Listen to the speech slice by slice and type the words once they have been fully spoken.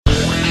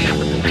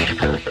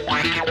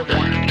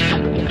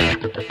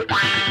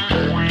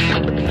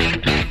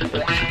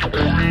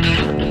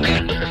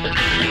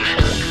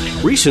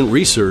Recent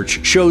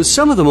research shows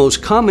some of the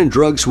most common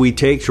drugs we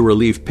take to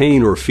relieve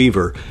pain or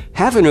fever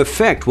have an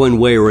effect one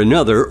way or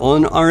another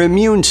on our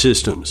immune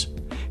systems.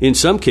 In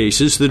some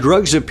cases, the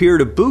drugs appear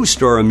to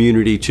boost our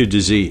immunity to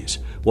disease,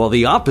 while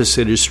the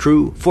opposite is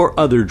true for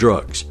other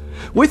drugs.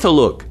 With a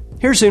look,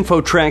 here's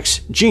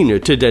InfoTrack's Gina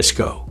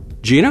Tedesco.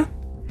 Gina?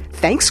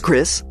 Thanks,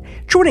 Chris.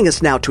 Joining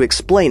us now to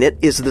explain it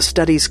is the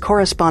study's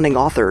corresponding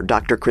author,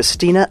 Dr.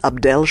 Christina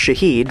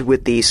Abdel-Shahid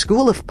with the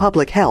School of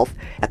Public Health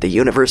at the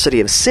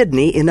University of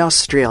Sydney in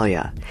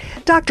Australia.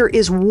 Doctor,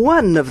 is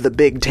one of the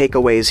big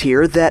takeaways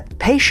here that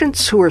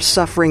patients who are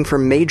suffering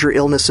from major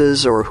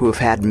illnesses or who have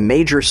had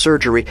major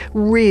surgery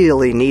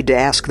really need to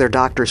ask their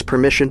doctor's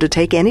permission to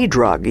take any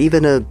drug,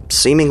 even a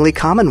seemingly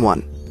common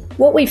one?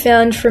 What we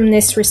found from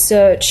this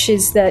research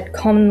is that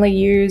commonly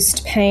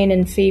used pain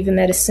and fever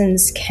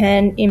medicines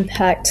can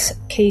impact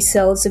key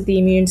cells of the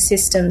immune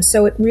system.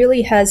 So it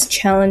really has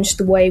challenged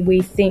the way we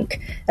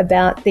think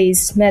about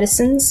these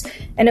medicines,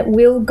 and it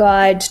will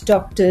guide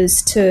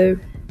doctors to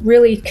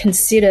really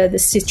consider the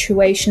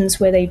situations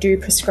where they do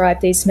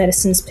prescribe these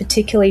medicines,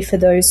 particularly for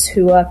those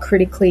who are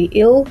critically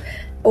ill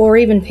or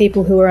even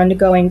people who are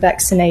undergoing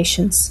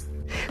vaccinations.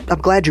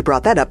 I'm glad you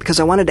brought that up because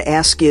I wanted to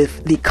ask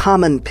if the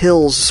common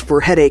pills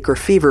for headache or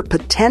fever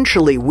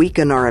potentially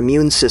weaken our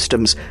immune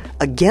systems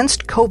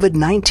against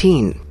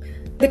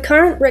COVID-19. The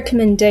current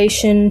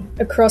recommendation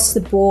across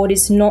the board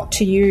is not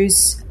to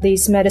use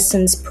these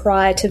medicines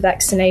prior to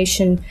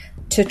vaccination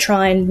to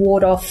try and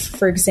ward off,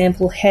 for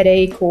example,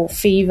 headache or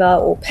fever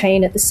or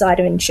pain at the site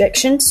of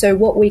injection. So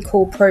what we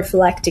call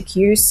prophylactic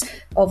use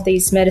of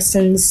these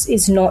medicines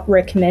is not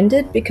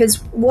recommended, because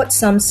what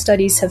some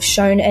studies have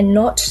shown, and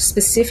not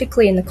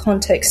specifically in the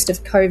context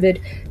of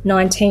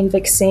COVID-19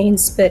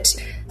 vaccines, but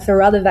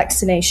for other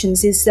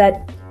vaccinations, is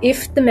that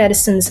if the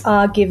medicines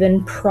are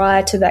given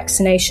prior to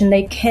vaccination,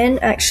 they can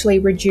actually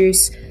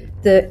reduce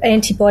the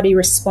antibody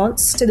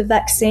response to the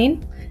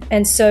vaccine.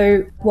 And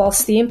so,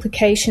 whilst the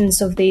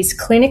implications of these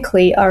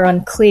clinically are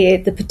unclear,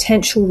 the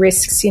potential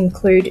risks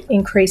include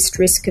increased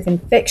risk of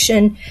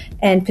infection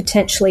and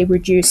potentially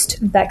reduced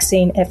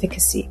vaccine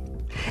efficacy.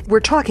 We're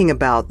talking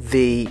about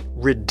the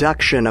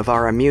reduction of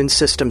our immune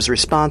system's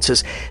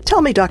responses.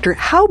 Tell me, Doctor,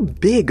 how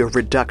big a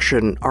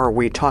reduction are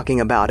we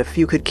talking about, if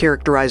you could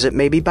characterize it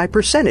maybe by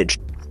percentage?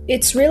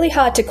 It's really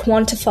hard to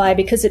quantify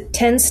because it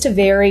tends to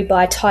vary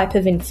by type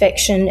of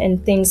infection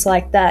and things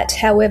like that.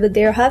 However,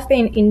 there have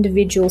been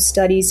individual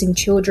studies in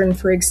children,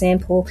 for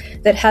example,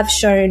 that have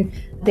shown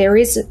there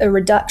is a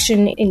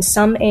reduction in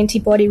some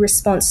antibody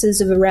responses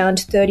of around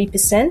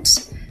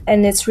 30%,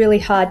 and it's really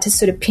hard to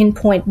sort of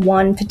pinpoint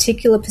one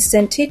particular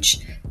percentage.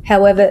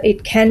 However,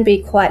 it can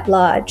be quite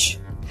large.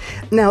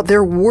 Now,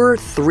 there were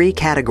 3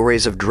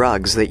 categories of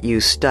drugs that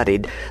you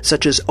studied,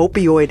 such as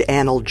opioid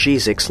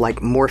analgesics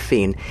like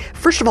morphine.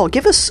 First of all,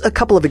 give us a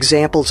couple of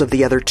examples of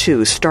the other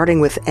 2, starting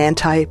with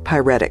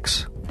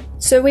antipyretics.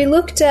 So we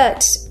looked at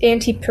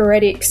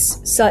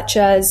antipyretics such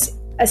as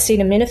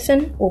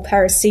acetaminophen or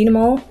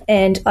paracetamol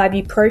and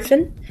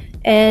ibuprofen,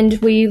 and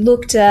we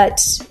looked at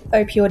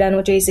opioid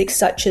analgesics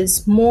such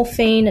as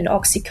morphine and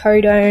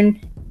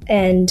oxycodone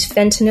and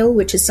fentanyl,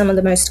 which is some of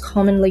the most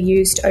commonly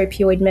used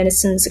opioid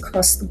medicines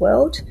across the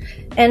world.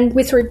 And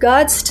with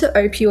regards to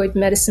opioid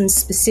medicines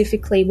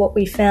specifically, what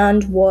we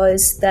found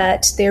was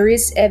that there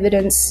is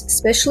evidence,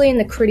 especially in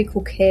the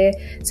critical care,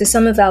 so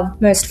some of our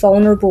most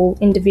vulnerable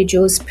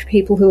individuals,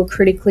 people who are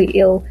critically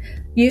ill,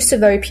 use of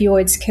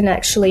opioids can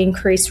actually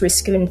increase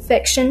risk of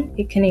infection,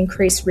 it can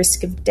increase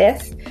risk of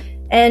death.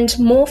 And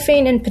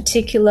morphine in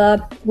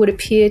particular would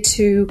appear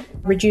to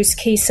reduce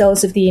key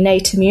cells of the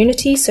innate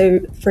immunity.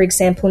 So, for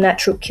example,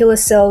 natural killer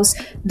cells.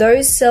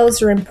 Those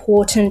cells are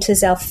important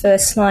as our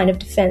first line of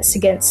defense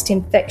against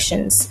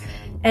infections.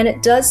 And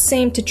it does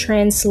seem to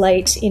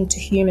translate into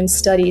human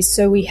studies.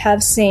 So we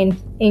have seen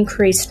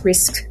increased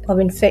risk of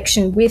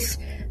infection with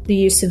the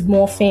use of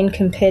morphine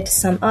compared to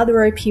some other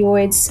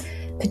opioids,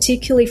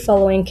 particularly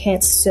following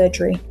cancer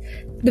surgery.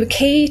 The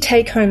key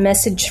take-home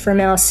message from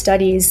our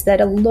study is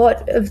that a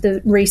lot of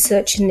the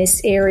research in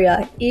this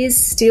area is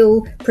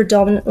still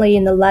predominantly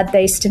in the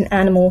lab-based and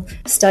animal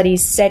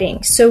studies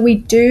setting. So we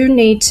do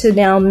need to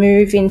now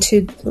move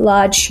into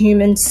large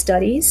human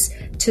studies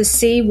to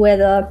see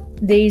whether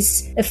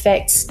these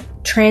effects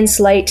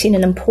translate in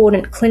an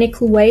important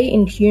clinical way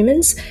in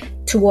humans,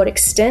 to what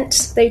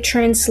extent they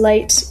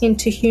translate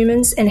into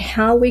humans, and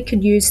how we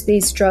could use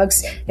these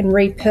drugs and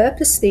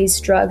repurpose these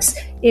drugs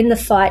in the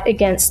fight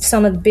against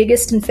some of the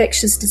biggest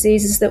infectious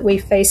diseases that we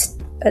face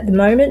at the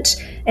moment,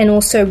 and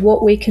also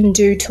what we can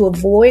do to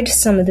avoid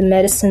some of the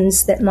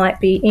medicines that might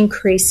be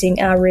increasing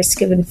our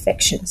risk of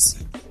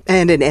infections.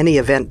 And in any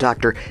event,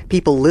 Doctor,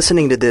 people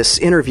listening to this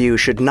interview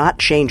should not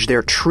change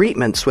their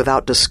treatments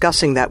without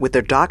discussing that with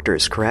their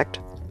doctors, correct?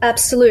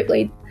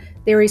 Absolutely.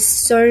 There is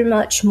so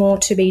much more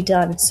to be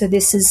done. So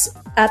this is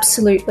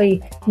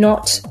absolutely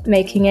not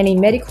making any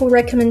medical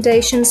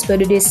recommendations,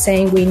 but it is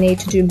saying we need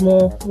to do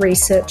more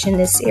research in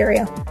this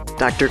area.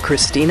 Dr.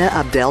 Christina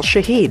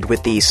Abdel-Shahid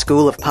with the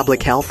School of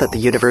Public Health at the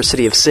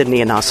University of Sydney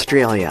in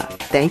Australia.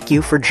 Thank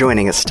you for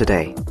joining us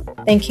today.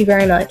 Thank you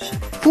very much.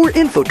 For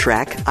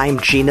InfoTrack, I'm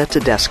Gina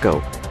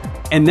Tedesco.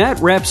 And that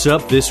wraps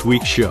up this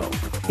week's show.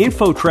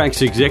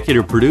 InfoTrack's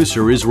executive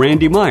producer is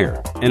Randy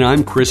Meyer, and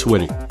I'm Chris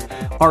Whitting.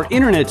 Our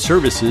internet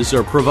services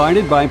are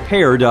provided by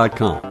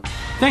Pair.com.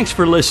 Thanks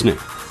for listening.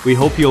 We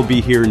hope you'll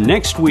be here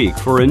next week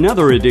for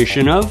another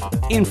edition of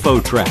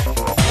InfoTrack.